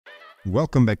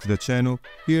Welcome back to the channel.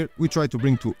 Here we try to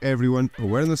bring to everyone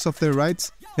awareness of their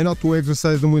rights and how to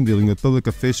exercise them when dealing with public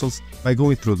officials by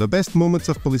going through the best moments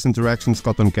of police interactions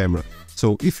caught on camera.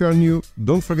 So if you are new,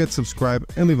 don't forget to subscribe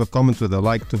and leave a comment with a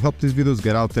like to help these videos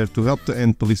get out there to help to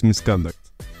end police misconduct.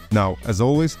 Now, as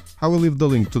always, I will leave the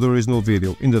link to the original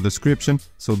video in the description,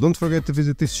 so don't forget to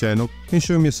visit this channel and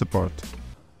show me your support.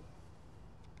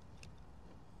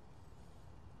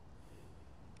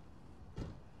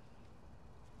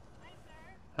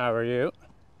 How are you?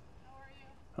 How are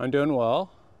you? I'm doing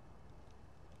well.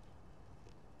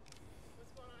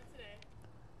 What's going on today?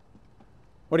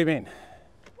 What do you mean?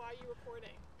 Why are you recording?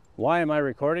 Why am I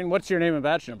recording? What's your name and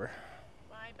badge number?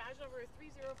 My badge number is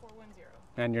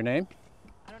 30410. And your name?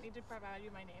 I don't need to provide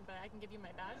you my name, but I can give you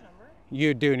my badge number.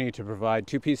 You do need to provide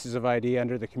 2 pieces of ID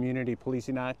under the Community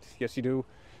Policing Act. Yes, you do.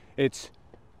 It's,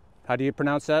 how do you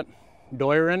pronounce that?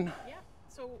 Tyrant? Yeah.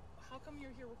 So how come you're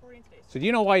here recording today, sir? So do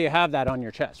you know why you have that on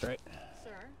your chest, right?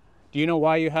 Sir? Do you know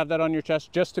why you have that on your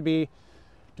chest? Just to be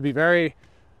very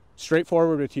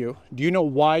straightforward with you, do you know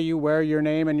why you wear your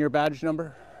name and your badge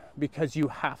number? Because you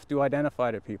have to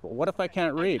identify to people. What if I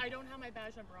can't read? I don't have my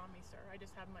badge number on me, sir. I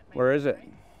just have my Where name, is it?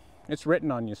 right? It's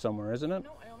written on you somewhere, isn't it?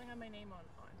 No, I only have my name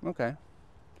on. Okay.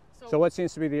 So what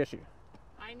seems to be the issue?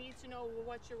 I need to know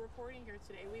what you're recording here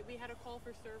today. We had a call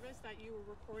for service that you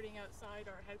were recording outside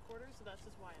our headquarters, so that's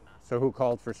just why I'm asking. So who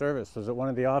called for service? Was it one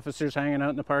of the officers hanging out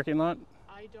in the parking lot?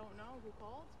 I don't know who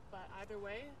called, but either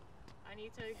way, I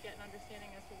need to get an understanding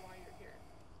as to why you're here.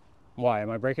 Why?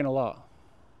 Am I breaking a law?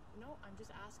 No, I'm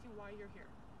just asking why you're here.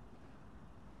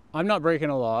 I'm not breaking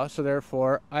a law, so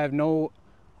therefore I have no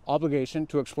obligation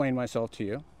to explain myself to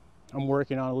you. I'm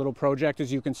working on a little project,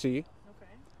 as you can see.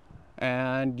 Okay.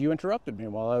 And you interrupted me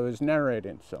while I was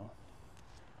narrating, so.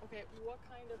 Okay, what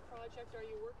kind of project are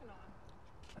you working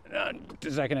on?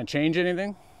 Is that going to change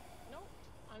anything? No,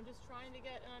 I'm just trying to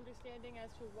get an understanding as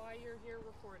to why you're here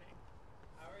recording.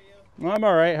 How are you? I'm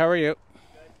all right. How are you?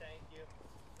 Good, thank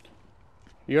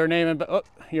you. Your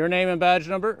name and badge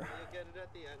number? You'll get it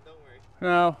at the end, don't worry.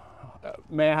 No.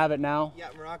 May I have it now? Yeah,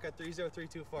 Morocco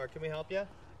 30324. Can we help you?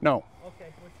 No.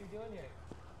 Okay, what you doing here?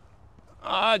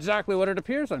 Exactly what it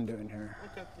appears I'm doing here.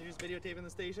 Okay, you're just videotaping the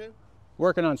station?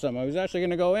 Working on something. I was actually going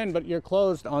to go in, but you're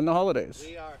closed on the holidays.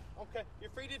 We are. Okay,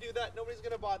 you're free to do that. Nobody's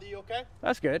going to bother you, okay?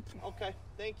 That's good. Okay,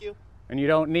 thank you. And you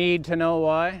don't need to know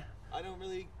why? I don't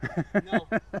really know.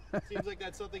 Seems like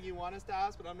that's something you want us to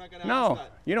ask, but I'm not going to ask No.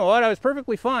 that. You know what? I was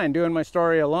perfectly fine doing my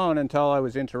story alone until I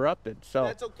was interrupted. So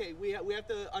That's okay. We have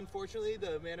to, unfortunately,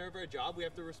 the manner of our job, we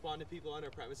have to respond to people on our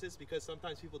premises because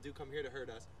sometimes people do come here to hurt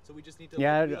us. So we just need to, we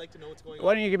like to know what's going on.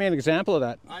 Why don't you give me an example of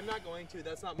that? I'm not going to.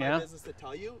 That's not my business to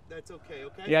tell you. That's okay,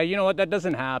 okay? Yeah, you know what? That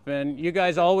doesn't happen. You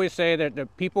guys always say that the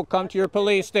people come to your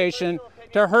police station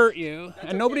to hurt you,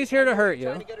 and nobody's here to hurt you.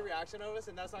 Trying to get a reaction out of us,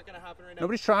 and that's not going to happen right now.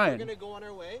 Nobody's trying. We're going to go on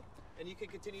our way, and you can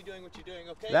continue doing what you're doing,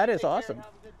 okay? That is awesome. Have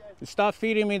a good day. Stop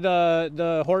feeding me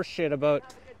the horse shit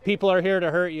about people are here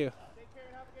to hurt you. Take care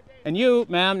and have a good day. And you,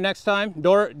 ma'am, next time,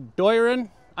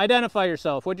 Tyrant, identify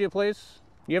yourself, would you please?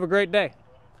 You have a great day.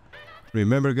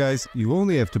 Remember guys, you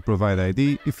only have to provide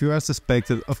ID if you are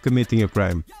suspected of committing a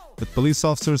crime. But police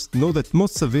officers know that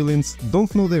most civilians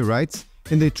don't know their rights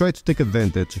and they try to take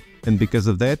advantage. And because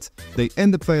of that, they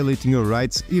end up violating your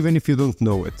rights even if you don't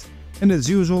know it. And as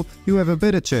usual, you have a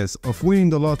better chance of winning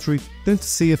the lottery than to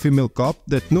see a female cop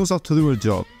that knows how to do her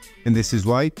job. And this is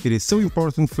why it is so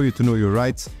important for you to know your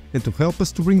rights and to help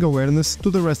us to bring awareness to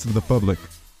the rest of the public.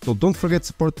 So don't forget to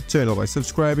support the channel by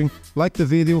subscribing, like the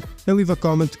video and leave a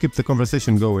comment to keep the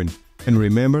conversation going. And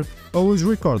remember, always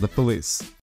record the police.